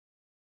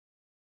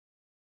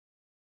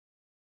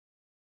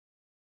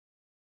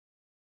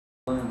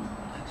Hi,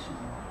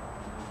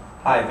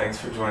 thanks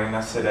for joining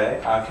us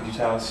today. Could you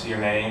tell us your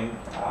name,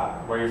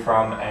 where you're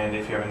from, and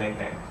if you have a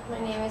nickname? My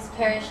name is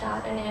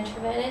Parashat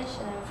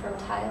Anantrovich, and I'm from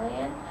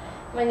Thailand.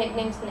 My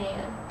nickname's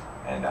Nan.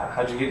 And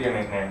how'd you get your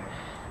nickname?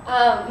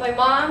 My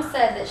mom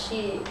said that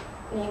she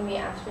named me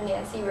after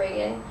Nancy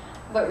Reagan,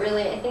 but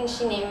really I think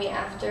she named me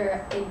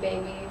after a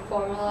baby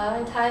formula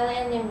in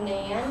Thailand named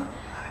Nan.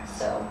 Nice.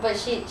 So, but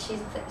she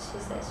says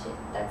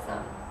that's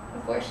not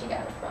where she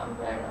got it from,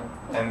 but I don't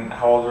know. And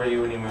how old were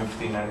you when you moved to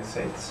the United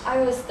States?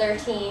 I was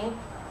 13.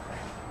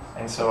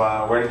 And so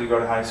where did you go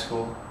to high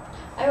school?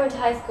 I went to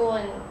high school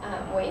in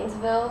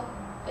Waynesville.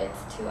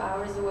 It's 2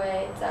 hours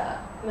away. It's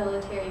a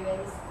military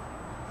base.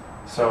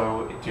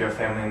 So do you have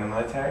family in the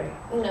military?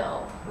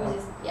 No,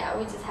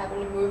 we just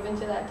happened to move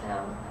into that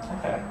town.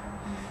 Okay.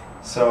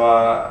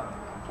 So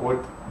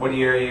what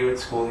year are you at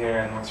school here,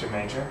 and what's your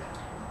major?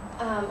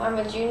 I'm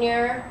a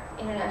junior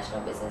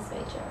international business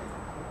major.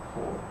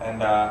 Cool.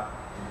 And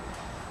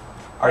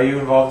are you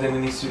involved in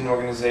any student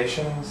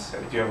organizations?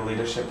 Do you have a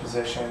leadership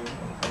position,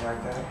 anything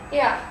like that?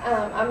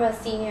 Yeah, I'm a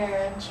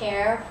senior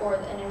chair for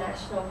the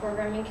International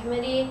Programming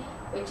Committee,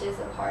 which is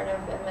a part of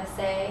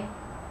MSA.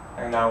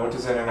 And what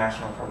does the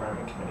International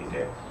Programming Committee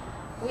do?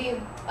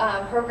 We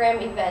program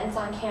events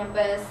on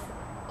campus,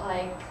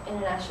 like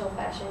International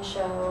Fashion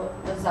Show,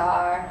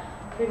 Bazaar,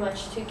 pretty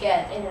much to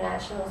get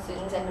international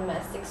students and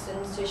domestic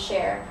students to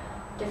share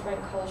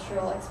different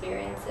cultural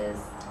experiences.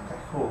 Okay,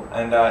 cool.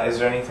 And is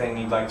there anything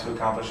you'd like to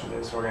accomplish with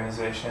this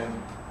organization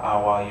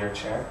while you're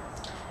chair?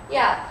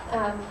 Yeah,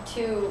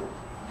 to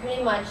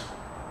pretty much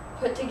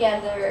put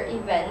together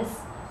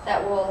events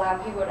that will allow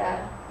people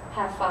to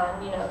have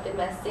fun, you know,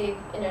 domestic,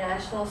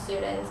 international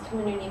students,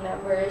 community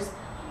members,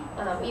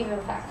 even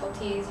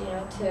faculties, you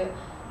know, to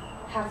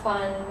have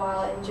fun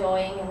while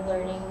enjoying and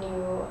learning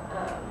new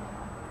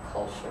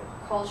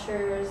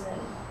cultures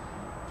and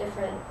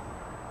different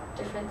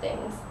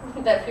things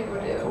that people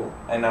do. Cool.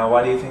 And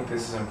why do you think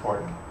this is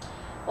important?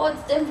 Well,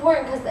 it's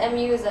important because the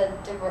MU is a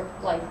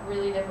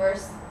really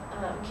diverse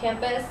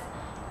campus,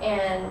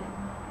 and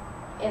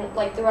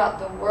throughout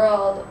the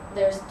world,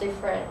 there's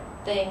different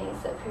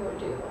things that people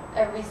do.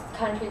 Every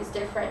country is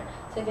different,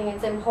 so I think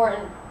it's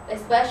important,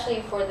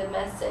 especially for the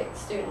domestic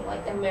student,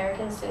 like the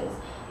American students,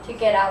 to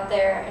get out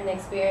there and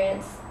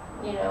experience,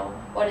 you know,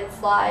 what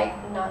it's like,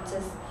 not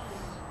just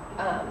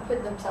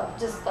put themselves,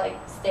 just like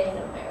stay in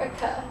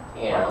America,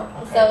 you know.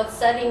 Right. Okay. So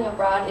studying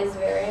abroad is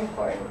very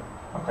important.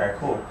 Okay,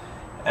 cool.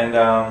 And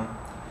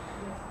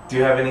do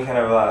you have any kind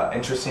of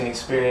interesting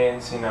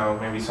experience, you know,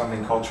 maybe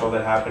something cultural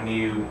that happened to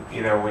you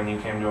either when you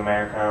came to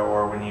America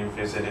or when you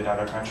visited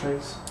other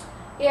countries?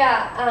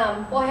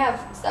 Yeah, well, I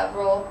have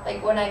several.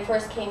 Like when I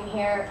first came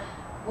here,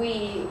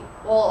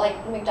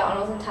 like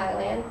McDonald's in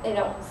Thailand, they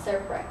don't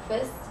serve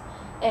breakfast.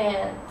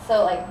 And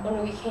so like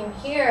when we came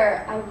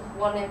here, I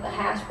wanted the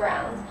hash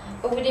browns,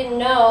 but we didn't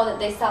know that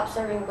they stopped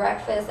serving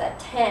breakfast at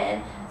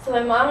 10. So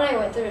my mom and I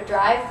went through a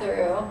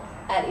drive-through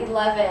at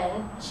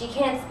 11. She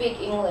can't speak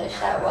English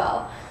that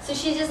well, so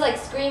she's just like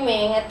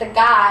screaming at the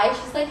guy.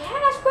 She's like,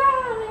 hash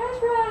brown, hash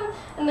brown.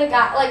 And the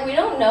guy, like, we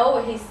don't know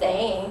what he's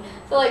saying.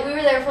 So like we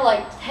were there for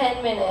like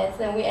 10 minutes,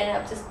 and then we ended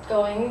up just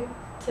going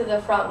to the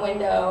front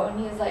window, and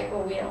he was like,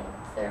 well, we don't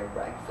serve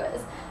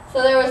breakfast.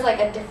 So there was like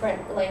a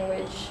different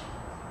language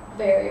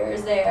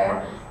barriers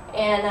there. Right.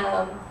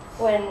 And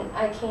when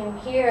I came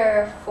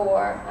here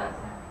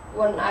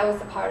when I was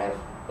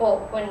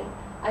when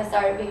I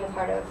started being a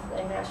part of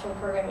the National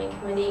Programming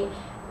Committee,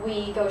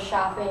 we go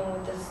shopping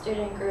with the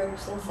student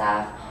groups and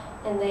stuff,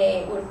 and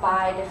they would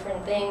buy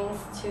different things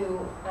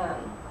to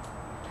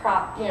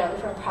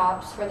different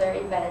props for their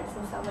events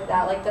and stuff like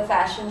that, like the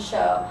fashion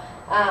show.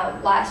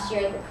 Last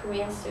year, the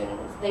Korean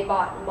students, they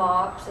bought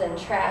mops and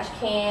trash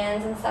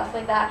cans and stuff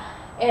like that.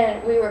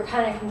 And we were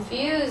kind of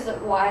confused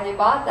why they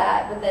bought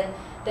that, but then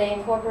they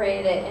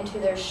incorporated it into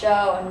their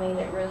show and made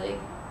it really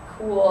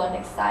cool and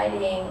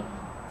exciting.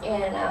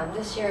 And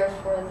this year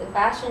for the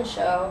fashion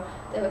show,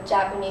 the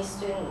Japanese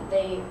student,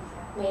 they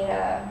made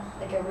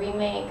a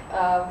remake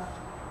of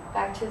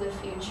Back to the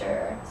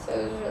Future, so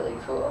it was really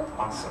cool.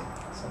 Awesome.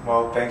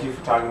 Well, thank you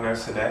for talking to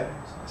us today.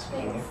 Nice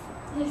meeting you.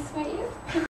 Thanks. Nice to meet you.